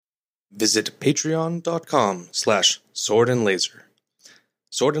Visit patreon.com/swordandlaser.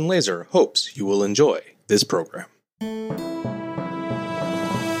 Sword and Laser hopes you will enjoy this program.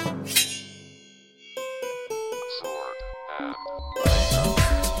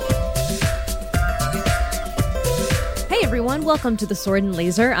 Hey everyone, welcome to the Sword and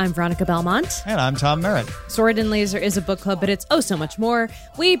Laser. I'm Veronica Belmont. And I'm Tom Merritt. Sword and Laser is a book club, but it's oh so much more.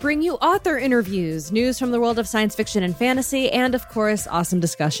 We bring you author interviews, news from the world of science fiction and fantasy, and of course, awesome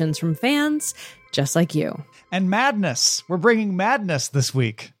discussions from fans just like you. And madness. We're bringing madness this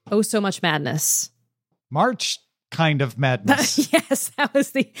week. Oh, so much madness. March kind of madness. Yes, that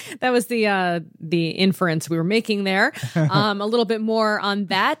was the inference we were making there. A little bit more on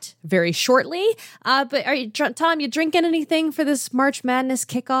that very shortly. But are you, Tom, you drinking anything for this March Madness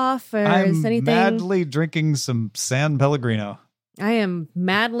kickoff, or is anything? Madly drinking some San Pellegrino. I am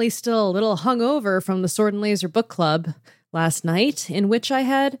madly still a little hungover from the Sword and Laser book club last night, in which I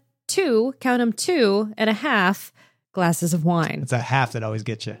had 2.5 glasses of wine. It's a half that always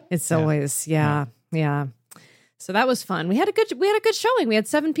gets you. It's always, yeah. So that was fun. We had a good showing. We had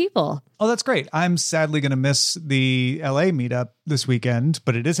 7 people. Oh, that's great. I'm sadly going to miss the LA meetup this weekend,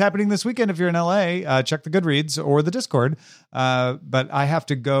 but it is happening this weekend. If you're in LA, check the Goodreads or the Discord. But I have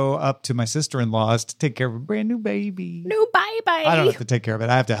to go up to my sister-in-law's to take care of a brand new baby. No baby. I don't have to take care of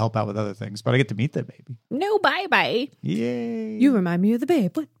it. I have to help out with other things, but I get to meet the baby. No baby. Yay. You remind me of the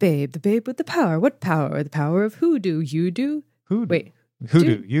babe. What babe? The babe with the power. What power? The power of hoodoo. You do? Hoodoo. Wait.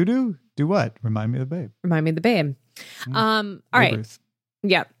 Hoodoo. You do? Do what? Remind me of the babe. Remind me of the babe. All right. Ruth.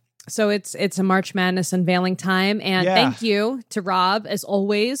 Yeah. So it's a March Madness unveiling time. And thank you to Rob, as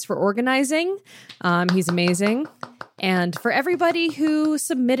always, for organizing. He's amazing. And for everybody who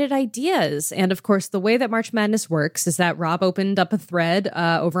submitted ideas. And of course, the way that March Madness works is that Rob opened up a thread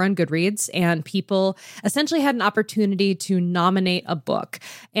over on Goodreads, and people essentially had an opportunity to nominate a book.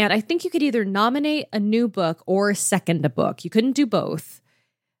 And I think you could either nominate a new book or second a book. You couldn't do both.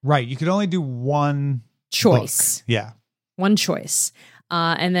 Right. You could only do one choice. Book. Yeah. One choice.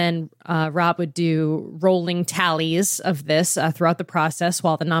 And then Rob would do rolling tallies of this throughout the process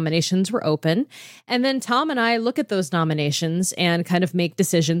while the nominations were open. And then Tom and I look at those nominations and kind of make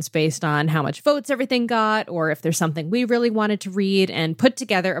decisions based on how much votes everything got, or if there's something we really wanted to read, and put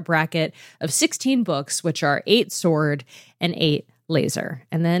together a bracket of 16 books, which are 8 sword and 8 laser.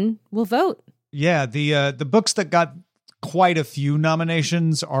 And then we'll vote. Yeah. The books that got quite a few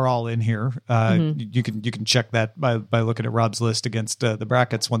nominations are all in here. You can check that by looking at Rob's list against the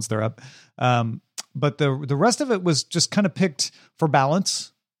brackets once they're up. But the rest of it was just kind of picked for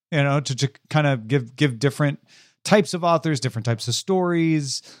balance, to kind of give different types of authors, different types of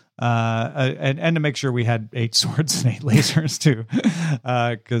stories, and to make sure we had 8 swords and 8 lasers too,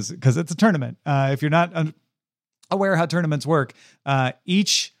 because it's a tournament. If you're not aware how tournaments work,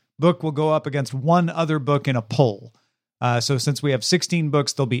 each book will go up against one other book in a poll. So since we have 16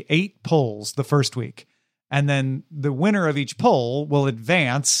 books, there'll be 8 polls the first week. And then the winner of each poll will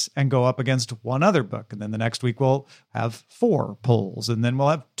advance and go up against one other book. And then the next week we'll have 4 polls. And then we'll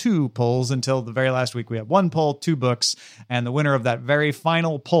have 2 polls until the very last week we have 1 poll, 2 books. And the winner of that very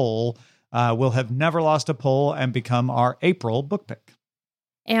final poll will have never lost a poll and become our April book pick.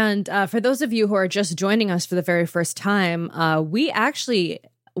 And for those of you who are just joining us for the very first time, we actually,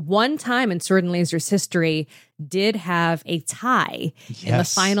 one time in Sword and Laser's history, did have a tie in the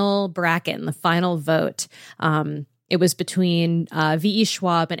final bracket, in the final vote. It was between V.E.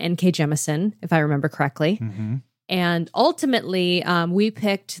 Schwab and N.K. Jemisin, if I remember correctly. Mm-hmm. And ultimately, we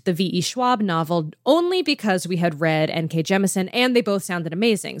picked the V.E. Schwab novel only because we had read N.K. Jemisin, and they both sounded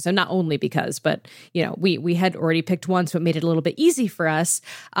amazing. So not only because, but, we had already picked one, so it made it a little bit easy for us.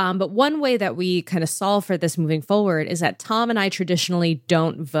 But one way that we kind of solve for this moving forward is that Tom and I traditionally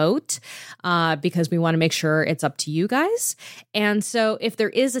don't vote because we want to make sure it's up to you guys. And so if there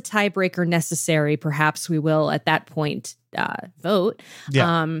is a tiebreaker necessary, perhaps we will at that point vote.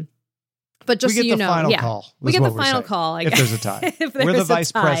 Yeah. But just so you know, we get the final call. If there's a tie, we're the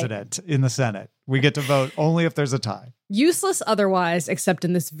vice president in the Senate. We get to vote only if there's a tie. Useless otherwise, except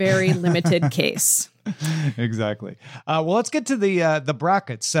in this very limited case. Exactly. Well, let's get to the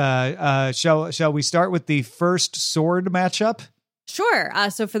brackets. Shall we start with the first sword matchup? Sure.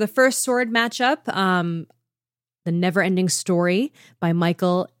 So for the first sword matchup, The Never-Ending Story by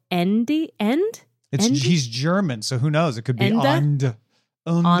Michael Ende. He's German, so who knows? It could be Ende?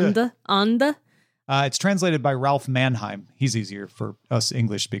 Ande. It's translated by Ralph Mannheim. He's easier for us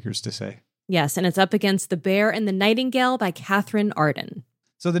English speakers to say. Yes, and it's up against The Bear and the Nightingale by Catherine Arden.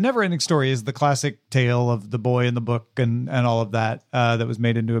 So the Never-Ending Story is the classic tale of the boy in the book and all of that that was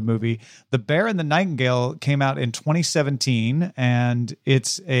made into a movie. The Bear and the Nightingale came out in 2017, and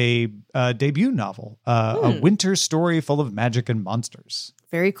it's a debut novel, a winter story full of magic and monsters.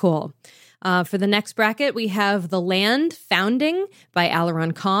 Very cool. For the next bracket, we have The Land Founding by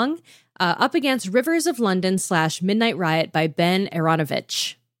Alaron Kong up against Rivers of London / Midnight Riot by Ben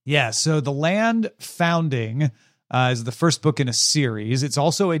Aronovich. Yeah, so The Land Founding is the first book in a series. It's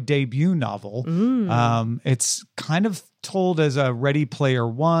also a debut novel. It's kind of told as a Ready Player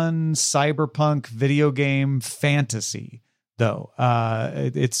One, cyberpunk video game fantasy, though.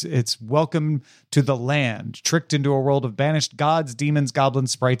 It's welcome to the land. Tricked into a world of banished gods, demons,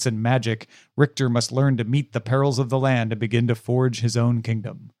 goblins, sprites, and magic, Richter must learn to meet the perils of the land and begin to forge his own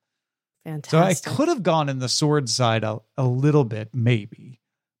kingdom. Fantastic. So I could have gone in the sword side a little bit, maybe.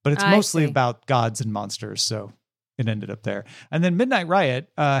 But it's mostly about gods and monsters, so it ended up there. And then Midnight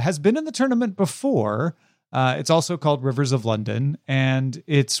Riot has been in the tournament before. It's also called Rivers of London, and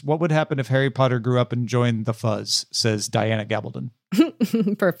it's what would happen if Harry Potter grew up and joined the Fuzz, says Diana Gabaldon.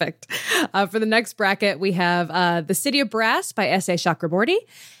 Perfect. For the next bracket, we have The City of Brass by S.A. Chakraborty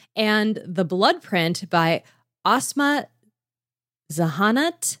and The Blood Print by Asma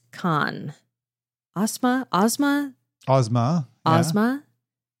Zahanat Khan. Ozma,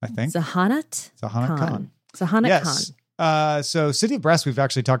 I think. Zahanat Khan. Zahanat yes. Khan. So City of Brass, we've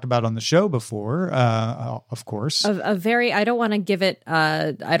actually talked about on the show before, of course. A very, I don't want to give it,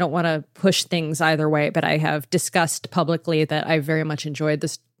 I don't want to push things either way, but I have discussed publicly that I very much enjoyed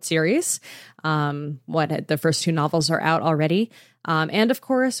this series. The first two novels are out already. And of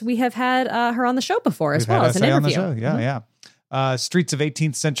course, we have had her on the show before as well as an interview. On the show. Yeah. Streets of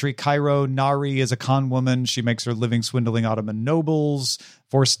 18th century Cairo. Nari is a con woman. She makes her living swindling Ottoman nobles.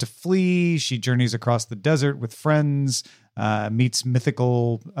 Forced to flee, she journeys across the desert with friends, meets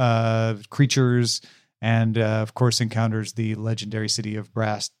mythical creatures, and of course encounters the legendary city of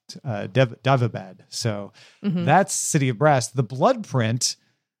Brass, Davabad. So that's City of Brass. The Blood Print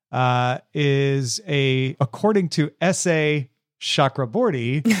is according to S.A.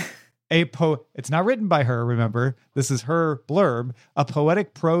 Chakraborty, it's not written by her, remember. This is her blurb. A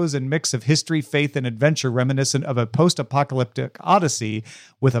poetic prose and mix of history, faith, and adventure reminiscent of a post-apocalyptic odyssey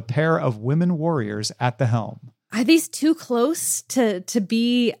with a pair of women warriors at the helm. Are these too close to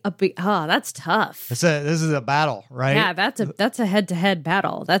be a big... Oh, that's tough. This is a battle, right? Yeah, that's a head-to-head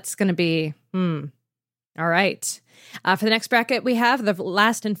battle. That's going to be... All right. For the next bracket, we have the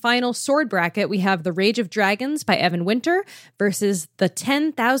last and final sword bracket. We have The Rage of Dragons by Evan Winter versus The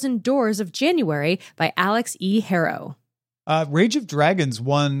 10,000 Doors of January by Alex E. Harrow. Rage of Dragons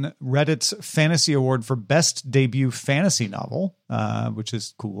won Reddit's Fantasy Award for Best Debut Fantasy Novel, which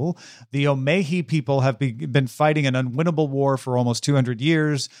is cool. The Omehi people have been fighting an unwinnable war for almost 200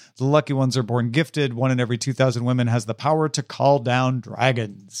 years. The lucky ones are born gifted. 1 in every 2,000 women has the power to call down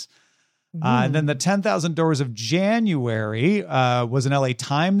dragons. And then The 10,000 Doors of January was an LA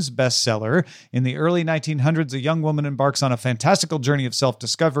Times bestseller. In the early 1900s, a young woman embarks on a fantastical journey of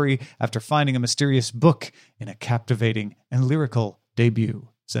self-discovery after finding a mysterious book in a captivating and lyrical debut,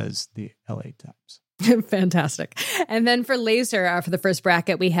 says the LA Times. Fantastic. And then for Laser, for the first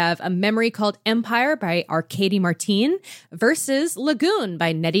bracket, we have A Memory Called Empire by Arkady Martin versus Lagoon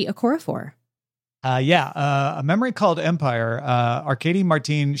by Nnedi Okorafor. A Memory Called Empire. Arkady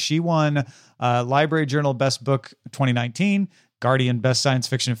Martin, she won Library Journal Best Book 2019, Guardian Best Science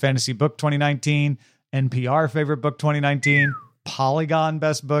Fiction and Fantasy Book 2019, NPR Favorite Book 2019, Polygon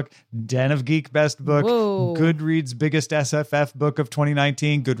Best Book, Den of Geek Best Book, Whoa. Goodreads Biggest SFF Book of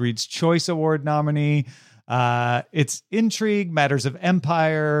 2019, Goodreads Choice Award nominee. It's Intrigue, Matters of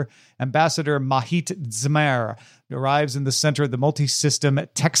Empire. Ambassador Mahit Zmer arrives in the center of the multi-system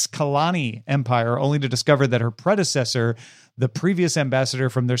Texkalani Empire, only to discover that her predecessor, the previous ambassador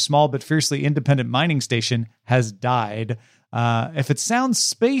from their small but fiercely independent mining station, has died. If it sounds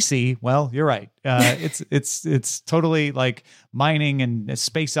spacey, well, you're right. It's totally like mining and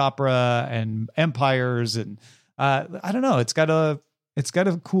space opera and empires, and I don't know. It's got a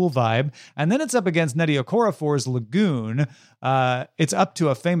cool vibe. And then it's up against Nnedi Okorafor's Lagoon. It's up to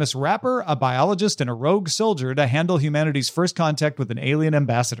a famous rapper, a biologist, and a rogue soldier to handle humanity's first contact with an alien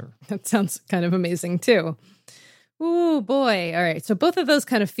ambassador. That sounds kind of amazing, too. Ooh, boy. All right. So both of those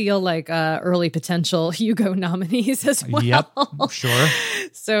kind of feel like early potential Hugo nominees as well. Yep, sure.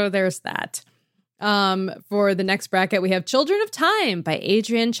 So there's that. For the next bracket, we have Children of Time by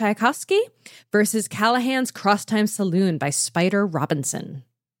Adrian Tchaikovsky versus Callahan's Crosstime Saloon by Spider Robinson.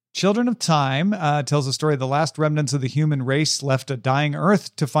 Children of Time tells the story of the last remnants of the human race left a dying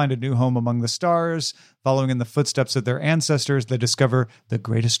Earth to find a new home among the stars. Following in the footsteps of their ancestors, they discover the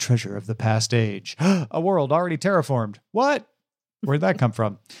greatest treasure of the past age. A world already terraformed. What? Where'd that come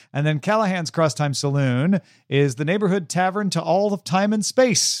from? And then Callahan's Crosstime Saloon is the neighborhood tavern to all of time and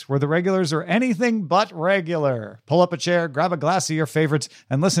space, where the regulars are anything but regular. Pull up a chair, grab a glass of your favorites,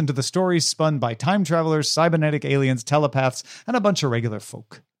 and listen to the stories spun by time travelers, cybernetic aliens, telepaths, and a bunch of regular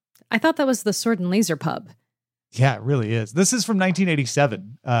folk. I thought that was the Sword and Laser pub. Yeah, it really is. This is from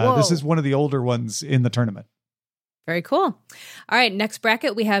 1987. This is one of the older ones in the tournament. Very cool. All right, next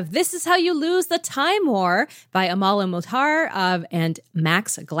bracket, we have This Is How You Lose the Time War by Amal Motar and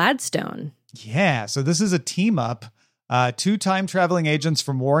Max Gladstone. Yeah, so this is a team up. Two time-traveling agents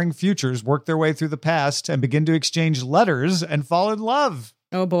from warring futures work their way through the past and begin to exchange letters and fall in love.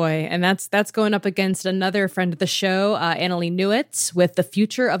 Oh boy, and that's going up against another friend of the show, Annalie Newitz, with The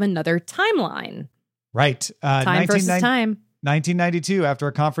Future of Another Timeline. Right. Time versus time. 1992, after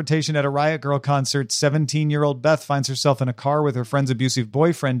a confrontation at a Riot Girl concert, 17-year-old Beth finds herself in a car with her friend's abusive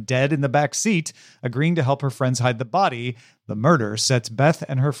boyfriend dead in the back seat, agreeing to help her friends hide the body. The murder sets Beth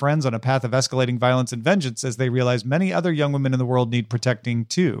and her friends on a path of escalating violence and vengeance as they realize many other young women in the world need protecting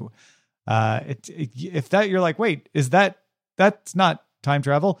too. If that you're like, wait, that's not time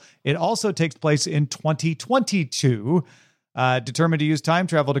travel. It also takes place in 2022. Determined to use time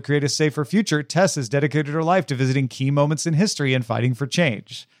travel to create a safer future, Tess has dedicated her life to visiting key moments in history and fighting for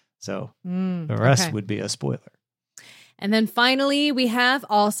change. So the rest would be a spoiler. And then finally, we have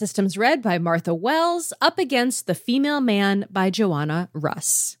All Systems Red by Martha Wells up against The Female Man by Joanna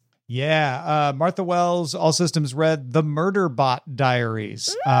Russ. Yeah, Martha Wells, All Systems Red, The Murderbot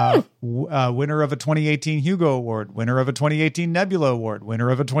Diaries, winner of a 2018 Hugo Award, winner of a 2018 Nebula Award, winner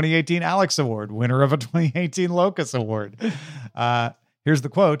of a 2018 Alex Award, winner of a 2018 Locus Award. Here's the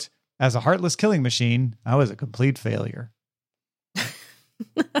quote: "As a heartless killing machine, I was a complete failure."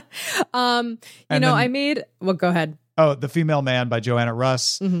 Well, go ahead. Oh, The Female Man by Joanna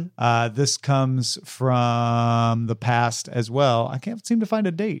Russ. Mm-hmm. This comes from the past as well. I can't seem to find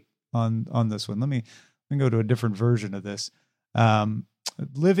a date on this one. Let me go to a different version of this.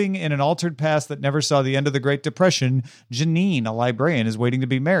 Living in an altered past that never saw the end of the Great Depression, Janine, a librarian, is waiting to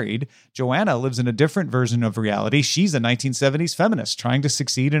be married. Joanna lives in a different version of reality. She's a 1970s feminist trying to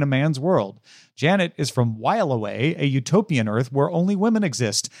succeed in a man's world. Janet is from While Away, a utopian Earth where only women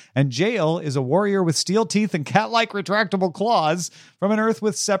exist. And Jael is a warrior with steel teeth and cat-like retractable claws from an Earth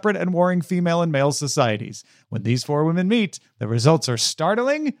with separate and warring female and male societies. When these four women meet, the results are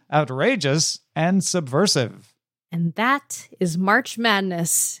startling, outrageous, and subversive. And that is March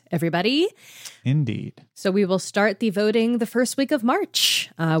Madness, everybody. Indeed. So we will start the voting the first week of March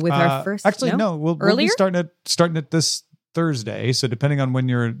with our first. Actually, no, we'll be starting it this Thursday. So depending on when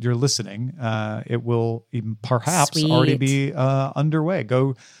you're listening, it will even perhaps already be underway.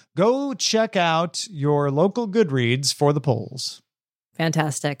 Go check out your local Goodreads for the polls.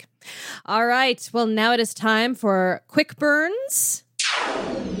 Fantastic. All right. Well, now it is time for quick burns.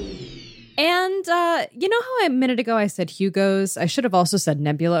 And you know how a minute ago I said Hugo's? I should have also said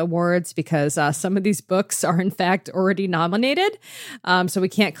Nebula Awards because some of these books are in fact already nominated. So we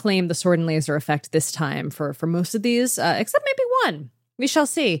can't claim the Sword and Laser effect this time for most of these, except maybe one. We shall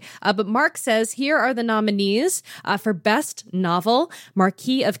see. But Mark says, here are the nominees for Best Novel: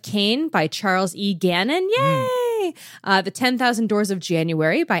 Marquis of Cain by Charles E. Gannon. Yay! The 10,000 Doors of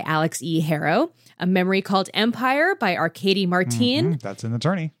January by Alex E. Harrow. A Memory Called Empire by Arkady Martine. That's an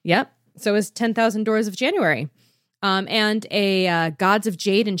attorney. Yep. So is 10,000 Doors of January. And a Gods of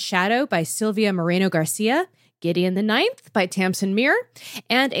Jade and Shadow by Sylvia Moreno Garcia. Gideon the Ninth by Tamsin Muir.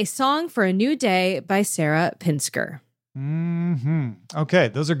 And A Song for a New Day by Sarah Pinsker. Mm-hmm. Okay,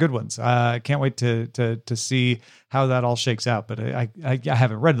 those are good ones. I can't wait to see how that all shakes out. But I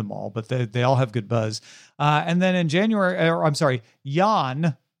haven't read them all, but they all have good buzz. And then in January,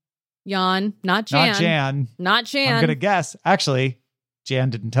 Jan, not Jan. Not Jan. I'm going to guess. Actually, Jan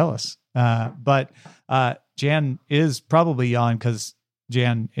didn't tell us. But Jan is probably Jan because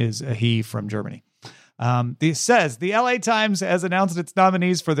Jan is a he from Germany. It says the LA Times has announced its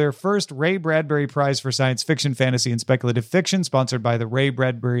nominees for their first Ray Bradbury Prize for Science Fiction, Fantasy, and Speculative Fiction, sponsored by the Ray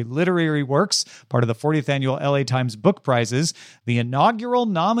Bradbury Literary Works, part of the 40th Annual LA Times Book Prizes. The inaugural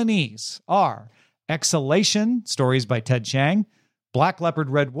nominees are Exhalation, stories by Ted Chiang, Black Leopard,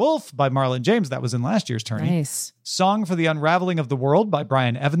 Red Wolf by Marlon James. That was in last year's tourney. Nice. Song for the Unraveling of the World by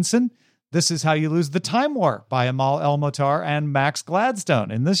Brian Evanson. This Is How You Lose the Time War by Amal El-Motar and Max Gladstone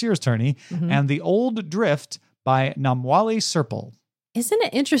in this year's tourney. Mm-hmm. And The Old Drift by Namwali Serpil. Isn't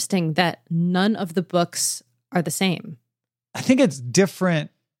it interesting that none of the books are the same? I think it's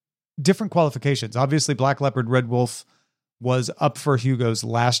different different qualifications. Obviously, Black Leopard, Red Wolf was up for Hugo's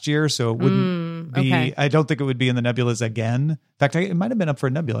last year, so it wouldn't be. Okay. I don't think it would be in the Nebulas again. In fact, it might have been up for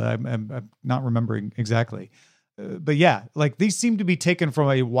a Nebula. I'm not remembering exactly, but yeah, like these seem to be taken from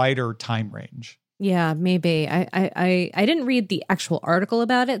a wider time range. Yeah, maybe. I didn't read the actual article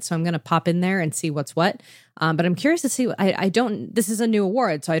about it, so I'm going to pop in there and see what's what. But I'm curious to see. I don't. This is a new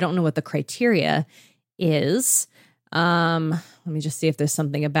award, so I don't know what the criteria is. Let me just see if there's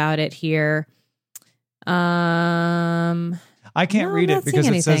something about it here. I can't read it because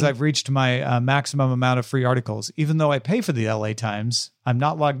it says I've reached my maximum amount of free articles. Even though I pay for the LA Times, I'm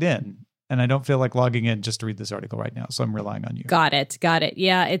not logged in, and I don't feel like logging in just to read this article right now. So I'm relying on you. Got it.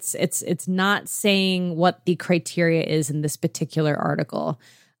 Yeah, it's not saying what the criteria is in this particular article.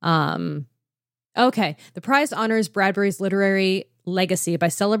 Okay, the prize honors Bradbury's literary legacy by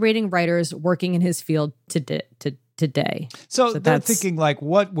celebrating writers working in his field today. So they're thinking like,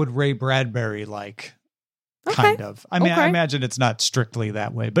 what would Ray Bradbury like? Kind of. I mean, I imagine it's not strictly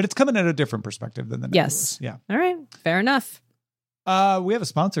that way, but it's coming at a different perspective than the Nebulas. Yes. Yeah. All right. Fair enough. We have a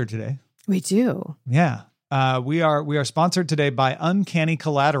sponsor today. We do. Yeah. We are sponsored today by Uncanny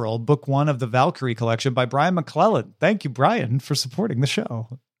Collateral, book 1 of the Valkyrie collection by Brian McClellan. Thank you, Brian, for supporting the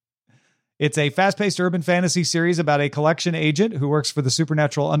show. It's a fast-paced urban fantasy series about a collection agent who works for the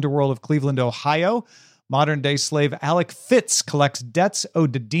supernatural underworld of Cleveland, Ohio. Modern-day slave Alec Fitz collects debts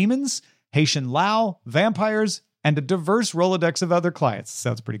owed to demons, Haitian Lao, vampires, and a diverse Rolodex of other clients.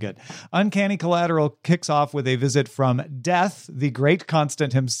 Sounds pretty good. Uncanny Collateral kicks off with a visit from Death, the great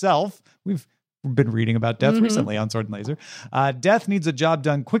constant himself. We've been reading about Death recently on Sword and Laser. Death needs a job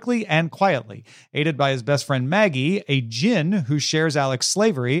done quickly and quietly. Aided by his best friend Maggie, a djinn who shares Alec's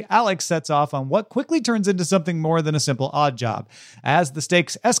slavery, Alec sets off on what quickly turns into something more than a simple odd job. As the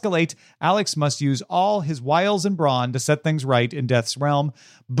stakes escalate, Alex must use all his wiles and brawn to set things right in Death's realm.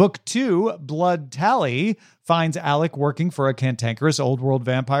 Book 2, Blood Tally, finds Alec working for a cantankerous old world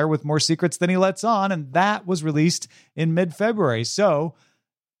vampire with more secrets than he lets on, and that was released in mid-February. So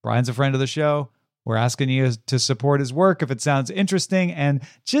Brian's a friend of the show. We're asking you to support his work if it sounds interesting. And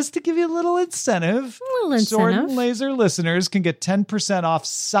just to give you a little incentive, Sword and Laser listeners can get 10% off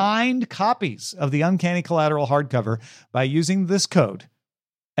signed copies of the Uncanny Collateral hardcover by using this code,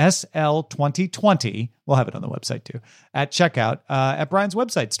 SL2020. We'll have it on the website too, at checkout at Brian's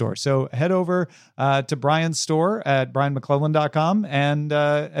website store. So head over to Brian's store at brianmcclellan.com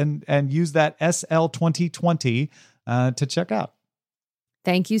and use that SL2020 to check out.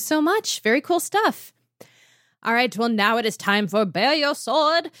 Thank you so much. Very cool stuff. All right, well, now it is time for Bare Your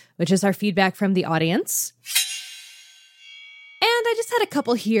Sword, which is our feedback from the audience. And I just had a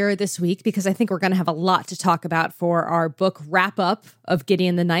couple here this week because I think we're going to have a lot to talk about for our book wrap-up of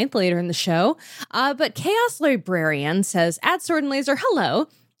Gideon the Ninth later in the show. But Chaos Librarian says, at Sword and Laser, hello.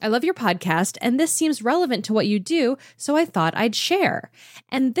 I love your podcast, and this seems relevant to what you do, so I thought I'd share.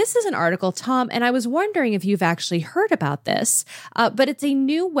 And this is an article, Tom, and I was wondering if you've actually heard about this, but it's a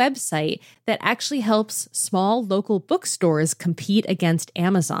new website that actually helps small local bookstores compete against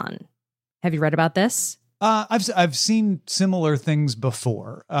Amazon. Have you read about this? I've seen similar things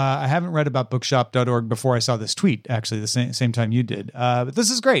before. I haven't read about bookshop.org before I saw this tweet, actually, the same time you did. But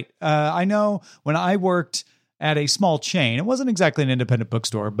this is great. I know when I worked at a small chain, it wasn't exactly an independent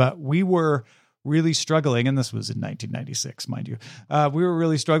bookstore, but we were really struggling, and this was in 1996, mind you. We were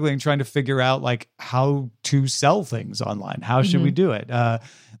really struggling trying to figure out like how to sell things online. How should we do it?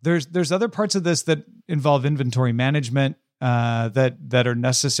 There's other parts of this that involve inventory management that are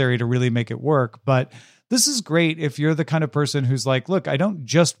necessary to really make it work. But this is great if you're the kind of person who's like, look, I don't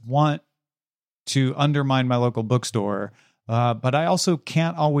just want to undermine my local bookstore, but I also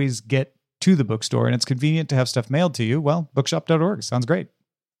can't always get to the bookstore, and it's convenient to have stuff mailed to you. Well, bookshop.org sounds great.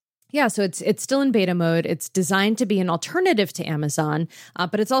 Yeah, so it's still in beta mode. It's designed to be an alternative to Amazon,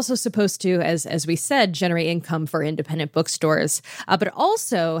 but it's also supposed to, as we said, generate income for independent bookstores. But it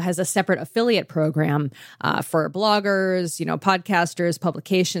also has a separate affiliate program for bloggers, podcasters,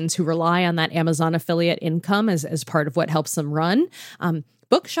 publications who rely on that Amazon affiliate income as part of what helps them run.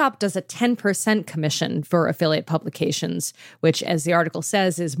 Bookshop does a 10% commission for affiliate publications, which, as the article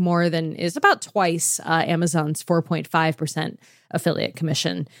says, is about twice Amazon's 4.5% affiliate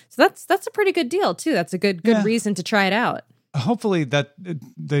commission. So that's a pretty good deal too. That's a good reason to try it out. Hopefully that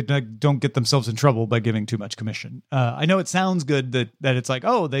they don't get themselves in trouble by giving too much commission. I know it sounds good that it's like,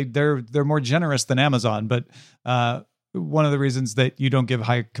 oh, they're more generous than Amazon, but one of the reasons that you don't give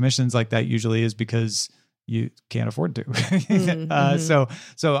high commissions like that usually is because you can't afford to.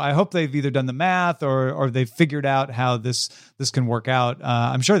 So I hope they've either done the math or they've figured out how this can work out.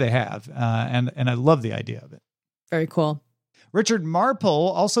 I'm sure they have. And I love the idea of it. Very cool. Richard Marple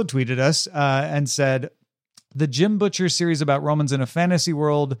also tweeted us and said, the Jim Butcher series about Romans in a fantasy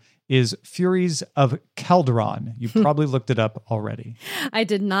world is Furies of Calderon. You probably looked it up already. I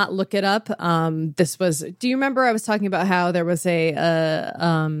did not look it up. This was, do you remember I was talking about how there was Yeah,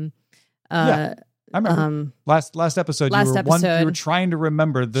 I remember. Last episode, you were trying to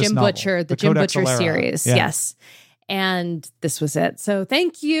remember this Jim novel, Butcher, the Jim Codex Butcher Alera. series. Yeah. Yes. And this was it. So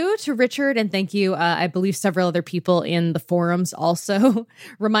thank you to Richard, and thank you. I believe several other people in the forums also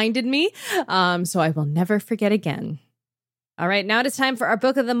reminded me. So I will never forget again. All right, now it is time for our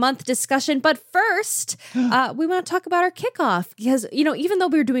book of the month discussion. But first, we want to talk about our kickoff because, even though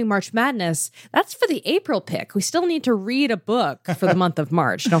we were doing March Madness, that's for the April pick. We still need to read a book for the month of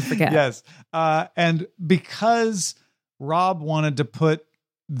March. Don't forget. Yes. And because Rob wanted to put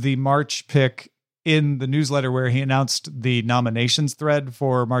the March pick in the newsletter where he announced the nominations thread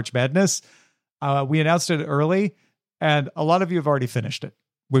for March Madness, we announced it early, and a lot of you have already finished it.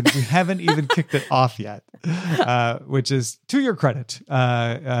 We haven't even kicked it off yet, which is to your credit,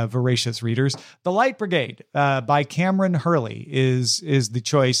 voracious readers. The Light Brigade by Cameron Hurley is the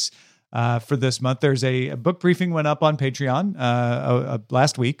choice for this month. There's a book briefing went up on Patreon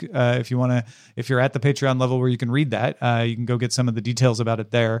last week. If you're at the Patreon level where you can read that, you can go get some of the details about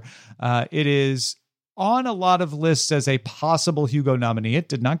it there. It is on a lot of lists as a possible Hugo nominee. It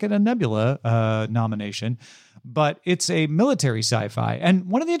did not get a Nebula nomination, but it's a military sci-fi. And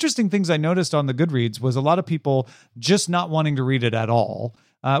one of the interesting things I noticed on the Goodreads was a lot of people just not wanting to read it at all.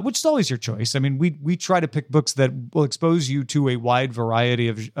 Which is always your choice. I mean, we try to pick books that will expose you to a wide variety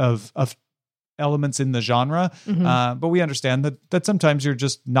of elements in the genre, but we understand that sometimes you're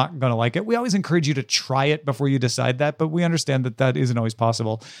just not going to like it. We always encourage you to try it before you decide that, but we understand that isn't always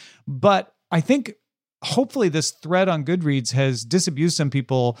possible. But I think hopefully this thread on Goodreads has disabused some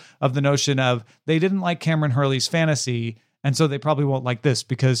people of the notion of they didn't like Cameron Hurley's fantasy, and so they probably won't like this,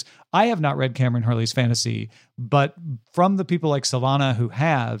 because I have not read Cameron Hurley's fantasy, but from the people like Solana who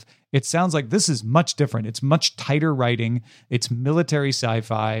have, it sounds like this is much different. It's much tighter writing. It's military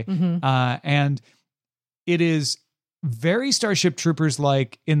sci-fi. And it is very Starship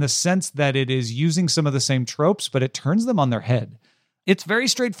Troopers-like in the sense that it is using some of the same tropes, but it turns them on their head. It's very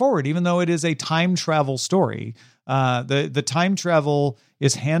straightforward, even though it is a time travel story. The time travel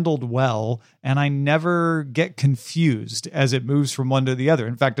is handled well, and I never get confused as it moves from one to the other.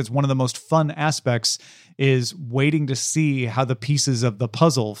 In fact, it's one of the most fun aspects is waiting to see how the pieces of the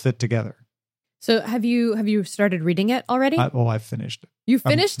puzzle fit together. So have you started reading it already? I've finished it. You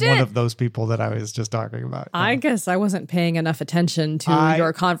finished it? One of those people that I was just talking about. I guess I wasn't paying enough attention to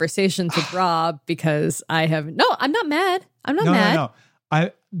your conversations with Rob because I'm not mad. I'm not mad. No.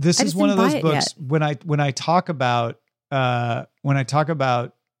 This is one of those books when I talk about I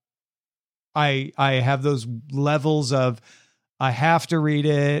have those levels of I have to read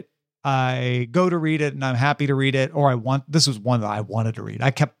it, I go to read it and I'm happy to read it, or this was one that I wanted to read.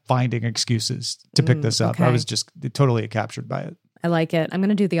 I kept finding excuses to pick this up. Okay. I was just totally captured by it. I like it. I'm going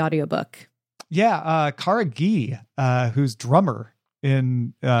to do the audiobook. Yeah. Kara Gee, who's drummer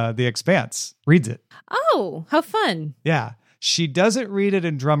in The Expanse, reads it. Oh, how fun. Yeah. She doesn't read it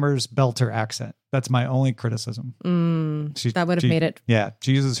in drummer's belter accent. That's my only criticism. That would have made it. Yeah,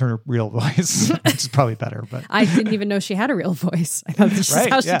 she uses her real voice, which is probably better. But I didn't even know she had a real voice. I thought this is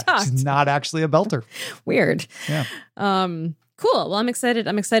how she talked. She's not actually a belter. Weird. Yeah. Cool. Well, I'm excited.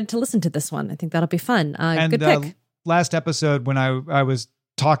 I'm excited to listen to this one. I think that'll be fun. Good pick. Last episode, when I was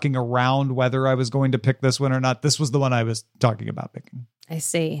talking around whether I was going to pick this one or not, this was the one I was talking about picking. I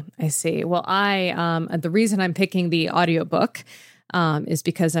see. Well, the reason I'm picking the audiobook is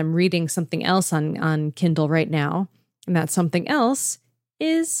because I'm reading something else on Kindle right now. And that something else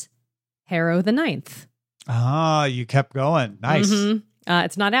is Gideon the Ninth. Ah, you kept going. Nice.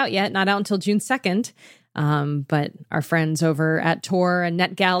 It's not out yet, not out until June 2nd. But our friends over at Tor and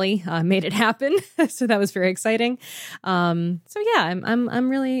NetGalley made it happen, so that was very exciting. So yeah,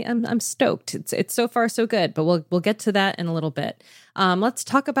 I'm stoked. It's so far so good, but we'll get to that in a little bit. Let's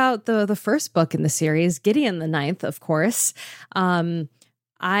talk about the first book in the series, Gideon the Ninth, of course. I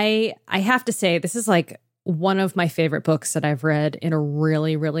have to say this is like one of my favorite books that I've read in a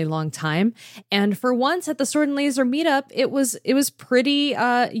really, really long time. And for once at the Sword and Laser meetup, it was pretty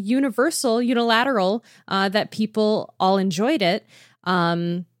unilateral, that people all enjoyed it.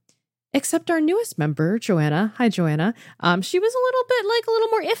 Except our newest member, Joanna. Hi, Joanna. She was a little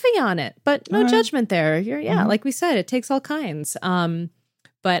more iffy on it, but no judgment there. Like we said, it takes all kinds.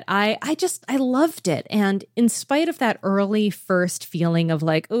 But I loved it. And in spite of that early first feeling of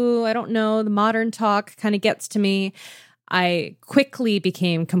like, oh, I don't know, the modern talk kind of gets to me. I quickly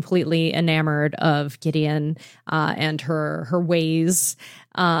became completely enamored of Gideon and her ways.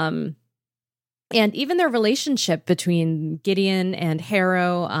 And even their relationship between Gideon and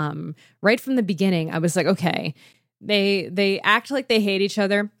Harrow, right from the beginning, I was like, okay, they act like they hate each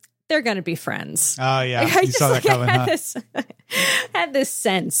other. They're going to be friends. Oh, yeah. You saw that coming, I had this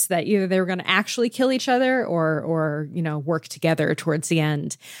sense that either they were going to actually kill each other or work together towards the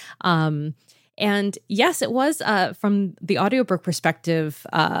end. And yes, it was from the audiobook perspective,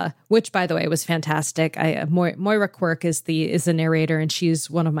 which, by the way, was fantastic. Moira Quirk is the narrator, and she's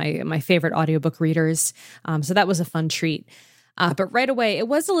one of my favorite audiobook readers. So that was a fun treat. But right away, it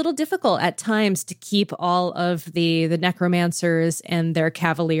was a little difficult at times to keep all of the necromancers and their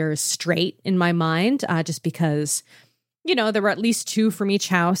cavaliers straight in my mind, just because, there were at least two from each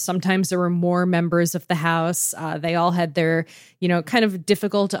house. Sometimes there were more members of the house. They all had their, kind of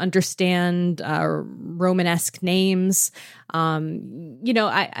difficult to understand Romanesque names.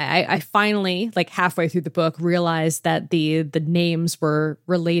 I finally, like halfway through the book, realized that the names were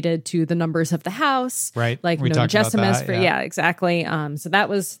related to the numbers of the house. Right. Like Nonagesimus. Yeah, exactly. So that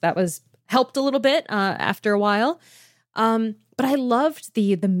was helped a little bit after a while. But I loved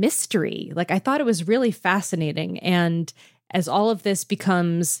the mystery. Like, I thought it was really fascinating. And as all of this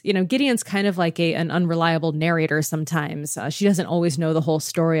becomes, Gideon's kind of like an unreliable narrator sometimes. She doesn't always know the whole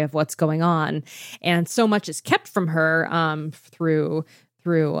story of what's going on. And so much is kept from her through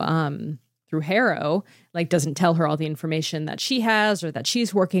Harrow, like doesn't tell her all the information that she has or that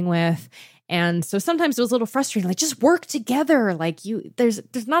she's working with. And so sometimes it was a little frustrating, like just work together. Like there's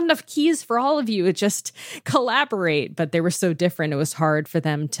not enough keys for all of you. Just collaborate. But they were so different. It was hard for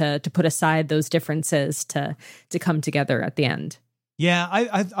them to put aside those differences to come together at the end. Yeah,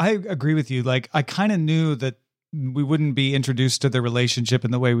 I agree with you. Like, I kind of knew that we wouldn't be introduced to the relationship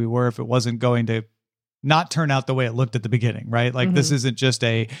in the way we were if it wasn't going to not turn out the way it looked at the beginning, right? Like, this isn't just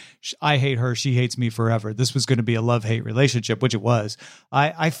I hate her, she hates me forever. This was going to be a love-hate relationship, which it was.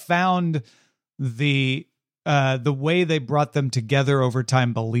 I found the way they brought them together over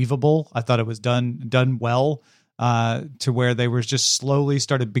time believable. I thought it was done well, to where they were just slowly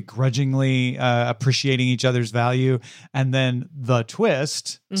started begrudgingly appreciating each other's value. And then the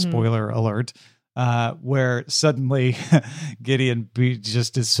twist, spoiler alert, where suddenly Gideon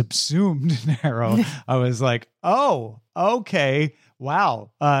just is subsumed in Harrow. I was like, oh, okay.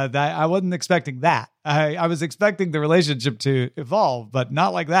 Wow. That I wasn't expecting that. I was expecting the relationship to evolve, but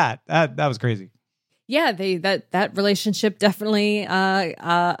not like that. That was crazy. Yeah, that relationship definitely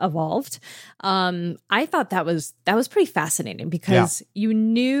evolved. I thought that was pretty fascinating because you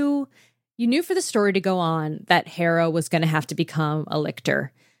knew for the story to go on that Harrow was going to have to become a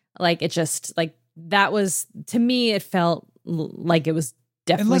lictor. Like, it just, like, that was, to me, it felt like it was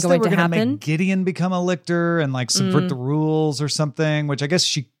definitely Unless going they were to happen. Make Gideon become a lictor and like subvert the rules or something, which I guess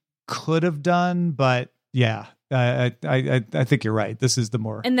she could have done, but yeah. I think you're right. This is the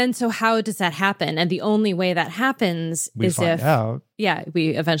more. And then, so how does that happen? And the only way that happens is if, we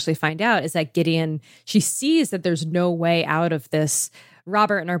eventually find out, is that Gideon, she sees that there's no way out of this.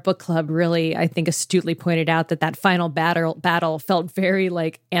 Robert in our book club really, I think, astutely pointed out that final battle felt very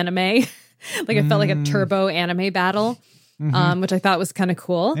like anime. Like, it felt like a turbo anime battle, which I thought was kind of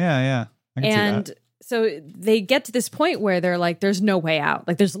cool. Yeah. I can see that. So they get to this point where they're like, there's no way out.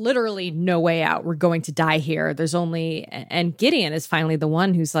 Like, there's literally no way out. We're going to die here. And Gideon is finally the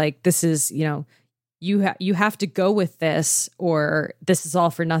one who's like, this is, you have to go with this, or this is all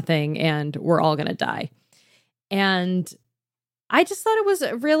for nothing and we're all going to die. And I just thought it was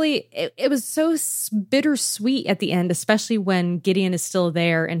really, it was so bittersweet at the end, especially when Gideon is still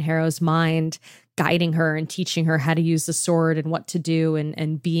there in Harrow's mind, guiding her and teaching her how to use the sword and what to do,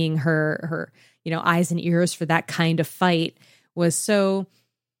 and being her eyes and ears for that kind of fight was so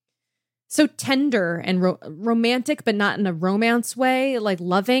tender and romantic, but not in a romance way, like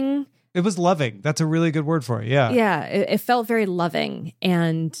loving. It was loving. That's a really good word for it. Yeah. Yeah. It felt very loving.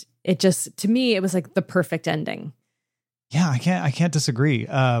 And it just, to me, it was like the perfect ending. Yeah. I can't disagree.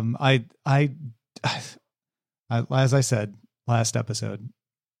 I as I said last episode,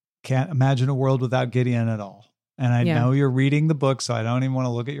 can't imagine a world without Gideon at all. And I know you're reading the book, so I don't even want to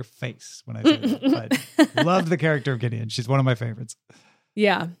look at your face when I say that. But love the character of Gideon. She's one of my favorites.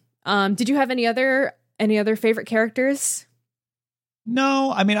 Yeah. Did you have any other favorite characters?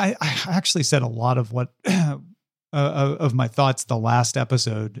 No, I mean, I actually said a lot of what of my thoughts the last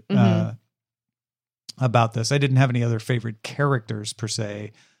episode about this. I didn't have any other favorite characters per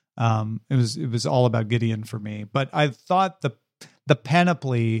se. It was all about Gideon for me. But I thought the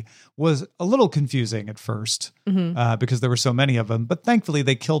panoply was a little confusing at first because there were so many of them. But thankfully,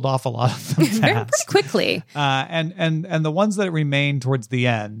 they killed off a lot of them pretty quickly. And the ones that remain towards the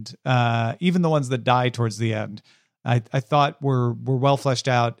end, even the ones that die towards the end, I thought were well fleshed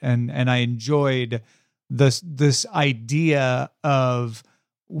out, and I enjoyed this idea of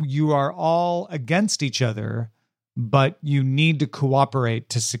you are all against each other, but you need to cooperate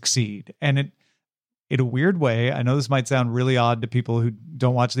to succeed. And it, in a weird way, I know this might sound really odd to people who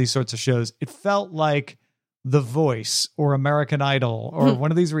don't watch these sorts of shows, it felt like The Voice or American Idol or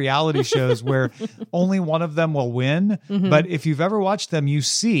one of these reality shows where only one of them will win. But if you've ever watched them, you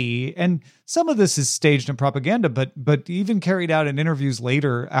see, and some of this is staged in propaganda, but even carried out in interviews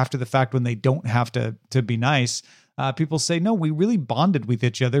later after the fact when they don't have to be nice, people say, no, we really bonded with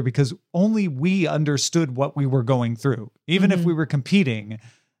each other because only we understood what we were going through. Even if we were competing,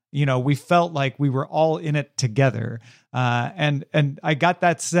 you know, we felt like we were all in it together. And I got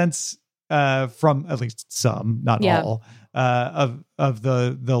that sense from at least some, not all, of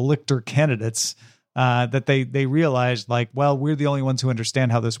the Lictor candidates, that they realized like, well, we're the only ones who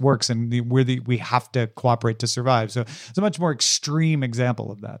understand how this works, and we have to cooperate to survive. So it's a much more extreme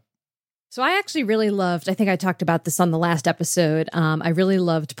example of that. So I actually really loved, I think I talked about this on the last episode. I really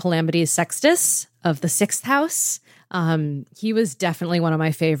loved Palamedes Sextus of the Sixth House. He was definitely one of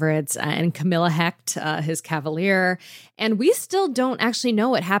my favorites, and Camilla Hecht, his cavalier. And we still don't actually know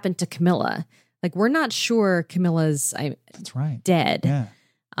what happened to Camilla. Like, we're not sure Camilla's That's right. dead. Yeah.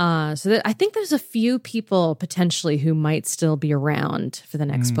 I think there's a few people potentially who might still be around for the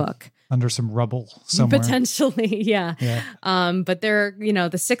next book. Under some rubble somewhere. Potentially, yeah. But they're,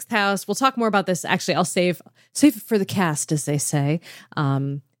 the Sixth House. We'll talk more about this. Actually, I'll save it for the cast, as they say.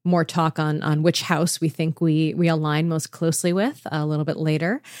 More talk on which house we think we align most closely with a little bit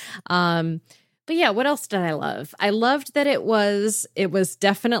later. But yeah, what else did I love? I loved that it was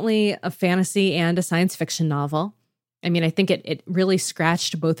definitely a fantasy and a science fiction novel. I mean, I think it really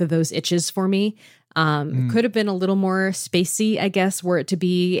scratched both of those itches for me. Could have been a little more spacey, I guess, were it to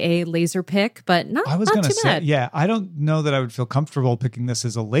be a laser pick, but not too bad. I was going to say, yeah, I don't know that I would feel comfortable picking this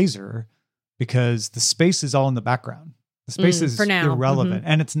as a laser because the space is all in the background. The space is for now irrelevant.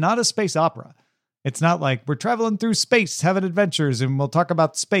 And it's not a space opera. It's not like we're traveling through space, having adventures, and we'll talk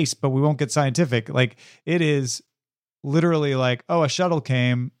about space, but we won't get scientific. Like, it is literally like, oh, a shuttle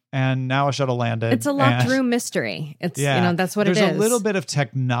came and now a shuttle landed. It's a locked room mystery. It's, that's what it is. There's a little bit of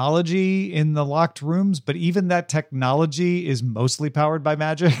technology in the locked rooms, but even that technology is mostly powered by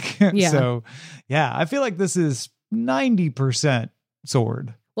magic. So, yeah, I feel like this is 90%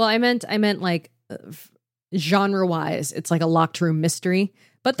 sword. Well, I meant like genre wise, it's like a locked room mystery,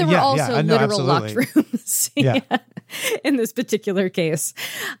 but there were also literal locked rooms in this particular case.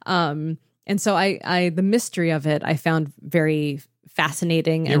 And so the mystery of it, I found very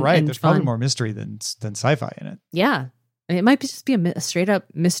fascinating. You're right. And There's fun. probably more mystery than sci-fi in it. Yeah. It might just be a straight up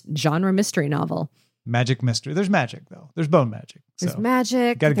genre mystery novel. Magic mystery. There's magic though. There's bone magic. There's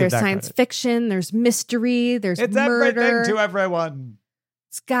magic. There's science fiction. There's mystery. There's murder. It's everything to everyone.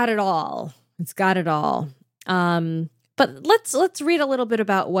 It's got it all. But let's read a little bit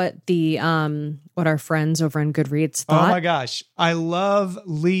about what what our friends over on Goodreads thought. Oh my gosh. I love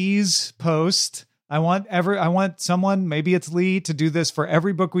Lee's post. I want someone, maybe it's Lee, to do this for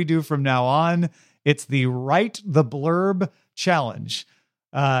every book we do from now on. It's the Write the Blurb challenge.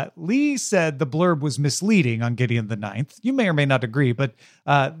 Lee said the blurb was misleading on Gideon the Ninth. You may or may not agree, but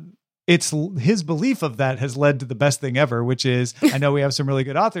it's his belief of that has led to the best thing ever, which is, I know we have some really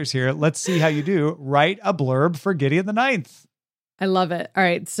good authors here. Let's see how you do. Write a blurb for Gideon the Ninth. I love it. All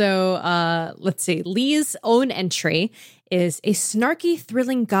right. So let's see. Lee's own entry is a snarky,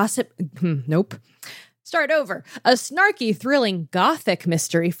 thrilling gossip. Nope. Start over. A snarky, thrilling gothic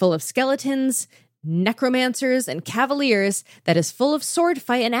mystery full of skeletons, necromancers, and cavaliers that is full of sword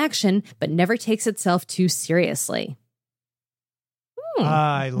fight and action, but never takes itself too seriously.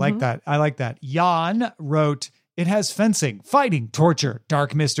 I like that. I like that. Jan wrote, it has fencing, fighting, torture,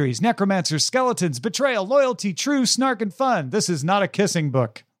 dark mysteries, necromancers, skeletons, betrayal, loyalty, true snark, and fun. This is not a kissing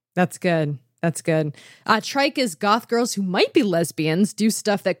book. That's good. Trike is goth girls who might be lesbians do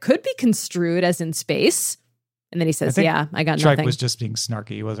stuff that could be construed as in space. And then he says, I got Trike nothing. Trike was just being snarky.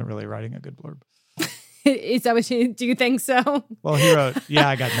 He wasn't really writing a good blurb. Is that what do you think so? Well, he wrote,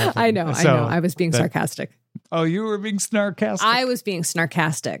 I got nothing. I know. I was being sarcastic. Oh, you were being snarkastic? I was being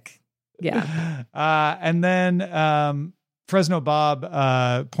snarkastic. Yeah. And then Fresno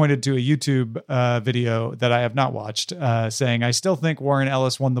Bob pointed to a YouTube video that I have not watched saying, I still think Warren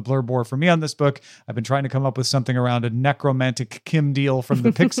Ellis won the blurb war for me on this book. I've been trying to come up with something around a necromantic Kim Deal from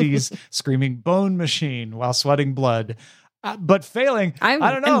the Pixies screaming bone machine while sweating blood. but failing. I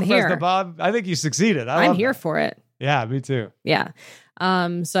don't know, I'm here. Fresno Bob. I think you succeeded. I'm here for it. Yeah, me too. Yeah.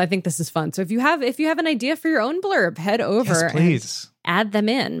 So I think this is fun. So if you have an idea for your own blurb, head over please. and add them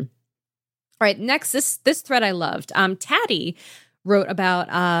in. All right, next, this thread I loved. Taddy wrote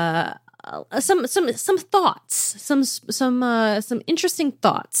about some thoughts, some interesting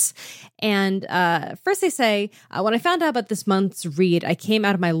thoughts. And first they say, when I found out about this month's read, I came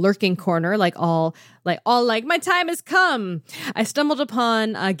out of my lurking corner like my time has come. I stumbled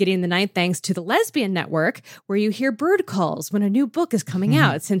upon Gideon the Ninth thanks to the Lesbian Network, where you hear bird calls when a new book is coming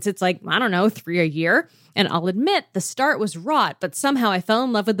out, since it's like, I don't know, 3 a year. And I'll admit, the start was wrought, but somehow I fell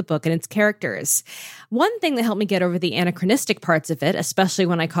in love with the book and its characters. One thing that helped me get over the anachronistic parts of it, especially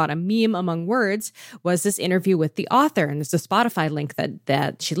when I caught a meme among words, was this interview with the author. And there's a Spotify link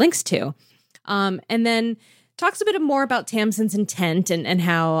that she links to. And then talks a bit more about Tamsin's intent and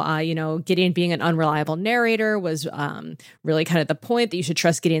how, Gideon being an unreliable narrator was really kind of the point that you should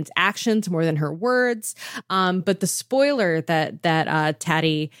trust Gideon's actions more than her words. But the spoiler that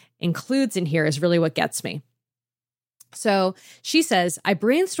Taddy includes in here is really what gets me. So she says, I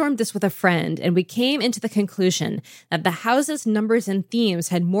brainstormed this with a friend, and we came into the conclusion that the houses, numbers, and themes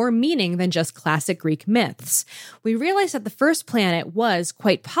had more meaning than just classic Greek myths. We realized that the first planet was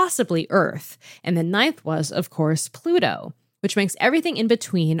quite possibly Earth, and the ninth was, of course, Pluto, which makes everything in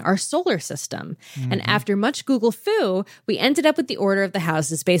between our solar system. And after much Google foo, we ended up with the order of the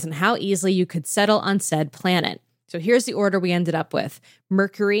houses based on how easily you could settle on said planet. So here's the order we ended up with.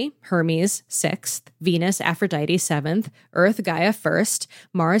 Mercury, Hermes, 6th, Venus, Aphrodite, 7th, Earth, Gaia, 1st,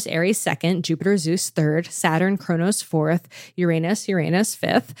 Mars, Aries, 2nd, Jupiter, Zeus, 3rd, Saturn, Kronos, 4th, Uranus,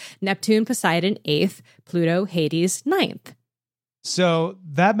 5th, Neptune, Poseidon, 8th, Pluto, Hades, 9th. So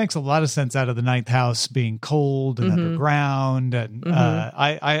that makes a lot of sense out of the ninth house being cold and underground. And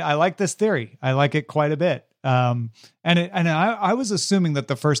I like this theory. I like it quite a bit. And I was assuming that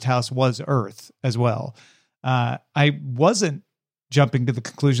the first house was Earth as well. I wasn't jumping to the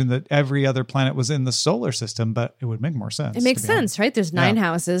conclusion that every other planet was in the solar system, but it would make more sense. It makes sense, right? There's 9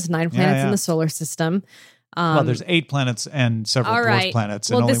 houses, 9 planets in the solar system. Well, there's 8 planets and several dwarf planets,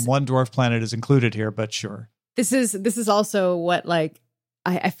 and only one dwarf planet is included here, but sure. This is also what, like,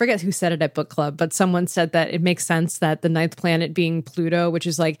 I forget who said it at book club, but someone said that it makes sense that the 9th planet being Pluto, which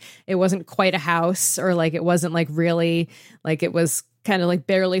is like, it wasn't quite a house, or like it wasn't like really, like it was kind of like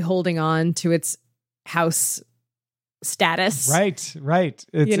barely holding on to its house status. Right.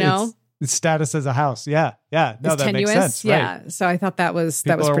 It's status as a house. Yeah. No, it's that tenuous. Makes sense. Yeah. Right. So I thought that was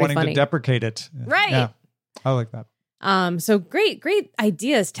People that was are pretty wanting funny. To deprecate it. Right. Yeah. I like that. So great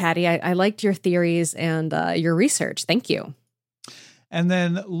ideas, Taddy. I liked your theories and your research. Thank you. And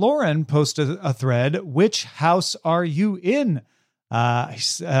then Lauren posted a thread. Which house are you in?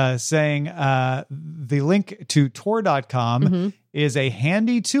 Saying the link to Tor.com is a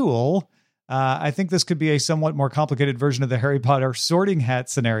handy tool. I think this could be a somewhat more complicated version of the Harry Potter sorting hat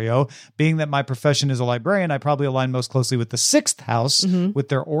scenario. Being that my profession is a librarian, I probably align most closely with the 6th house with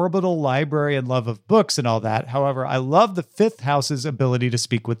their orbital library and love of books and all that. However, I love the 5th house's ability to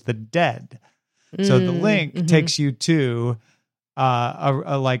speak with the dead. So the link takes you to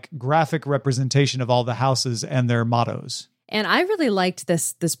a like graphic representation of all the houses and their mottos. And I really liked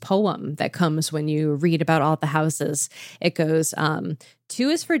this poem that comes when you read about all the houses. It goes, 2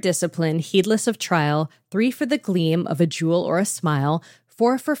 is for discipline, heedless of trial, 3 for the gleam of a jewel or a smile,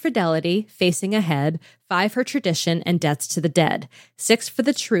 4 for fidelity, facing ahead, 5 for tradition and debts to the dead, 6 for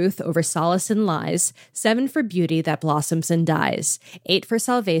the truth over solace and lies, 7 for beauty that blossoms and dies, 8 for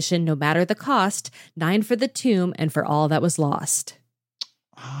salvation no matter the cost, 9 for the tomb and for all that was lost.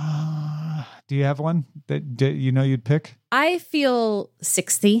 Do you have one that you'd pick? I feel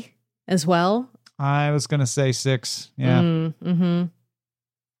 60 as well. I was going to say 6. Yeah.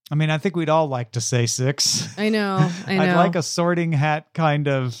 I mean, I think we'd all like to say 6. I know. I'd like a sorting hat kind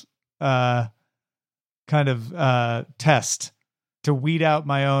of test to weed out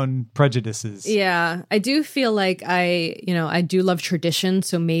my own prejudices. Yeah, I do feel like I do love tradition.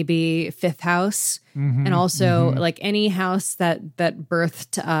 So maybe 5th house, and also like any house that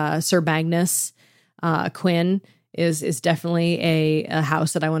birthed Sir Magnus Quinn is definitely a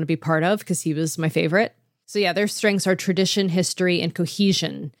house that I want to be part of because he was my favorite. So yeah, their strengths are tradition, history, and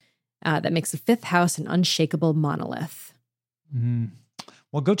cohesion that makes the 5th house an unshakable monolith.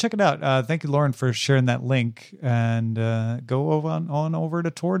 Well, go check it out. Thank you, Lauren, for sharing that link. And go over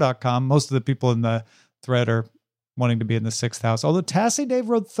to Tor.com. Most of the people in the thread are wanting to be in the 6th house. Although Tassie Dave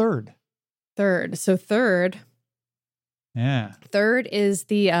wrote 3rd. So 3rd. Yeah. Third is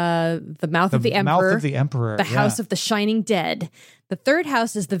the mouth of the emperor. Mouth of the emperor. The house of the shining dead. The third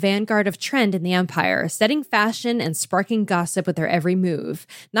house is the vanguard of trend in the empire, setting fashion and sparking gossip with their every move.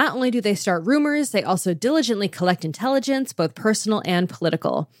 Not only do they start rumors, they also diligently collect intelligence, both personal and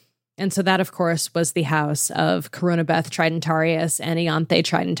political. And so that, of course, was the house of Coronabeth Tridentarius and Ianthe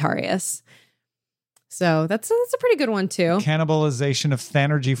Tridentarius. So that's a pretty good one, too. Cannibalization of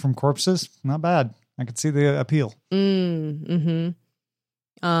Thanergy from corpses. Not bad. I could see the appeal. Mm-hmm.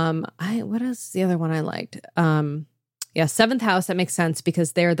 What is the other one I liked? Seventh house, that makes sense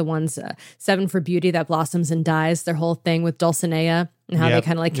because they're the ones, 7 for beauty that blossoms and dies, their whole thing with Dulcinea and how they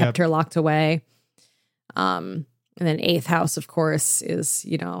kind of like kept her locked away. And then 8th house, of course, is,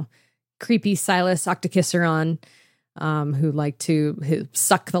 creepy Silas Octokisseron, who liked to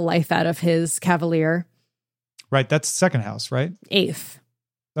suck the life out of his cavalier. Right, that's 2nd house, right? 8th.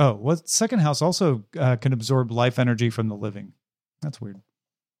 Oh, well, 2nd house also can absorb life energy from the living. That's weird.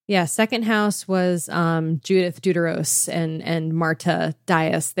 Yeah, 2nd house was Judith Deuteros and Marta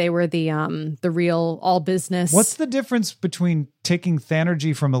Dias. They were the real all business. What's the difference between taking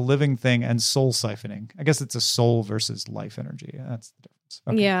Thanergy from a living thing and soul siphoning? I guess it's a soul versus life energy. That's the difference.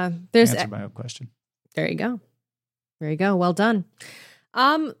 Okay. Yeah, there's answered my own question. There you go. Well done.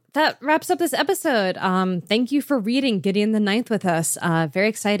 That wraps up this episode. Thank you for reading Gideon the Ninth with us. Very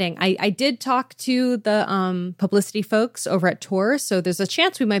exciting. I did talk to the publicity folks over at Tor, so there's a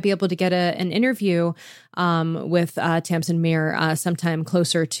chance we might be able to get an interview with Tamsin Muir sometime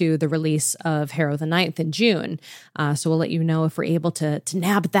closer to the release of Harrow the Ninth in June. So we'll let you know if we're able to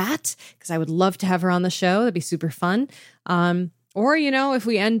nab that, because I would love to have her on the show. That'd be super fun. Or, if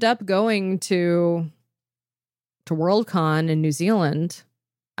we end up going to Worldcon in New Zealand,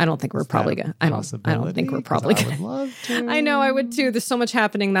 I don't think we're probably going to. I don't think we're probably going to. I know, I would too. There's so much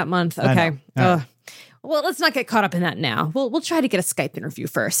happening that month. Okay. Well, let's not get caught up in that now. We'll try to get a Skype interview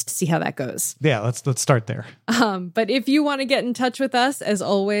first, see how that goes. Yeah, let's start there. But if you want to get in touch with us, as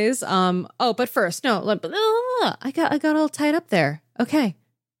always, but first, I got all tied up there. Okay.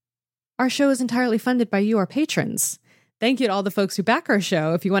 Our show is entirely funded by you, our patrons. Thank you to all the folks who back our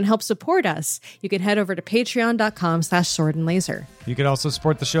show. If you want to help support us, you can head over to patreon.com/swordandlaser. You can also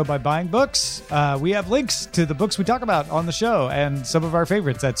support the show by buying books. We have links to the books we talk about on the show and some of our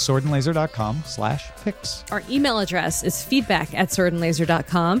favorites at swordandlaser.com/picks. Our email address is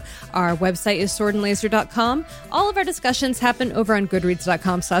feedback@swordandlaser.com. Our website is swordandlaser.com. All of our discussions happen over on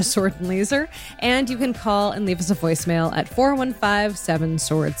goodreads.com/swordandlaser. And you can call and leave us a voicemail at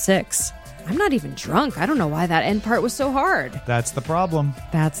 415-7-SWORD6. I'm not even drunk. I don't know why that end part was so hard. That's the problem. Bye.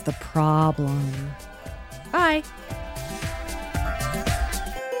 This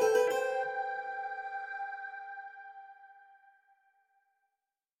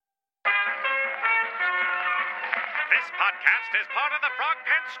podcast is part of the Frog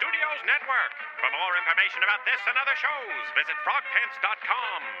Pants Studios Network. For more information about this and other shows, visit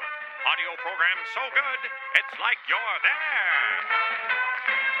frogpants.com. Audio program so good, it's like you're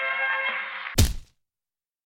there.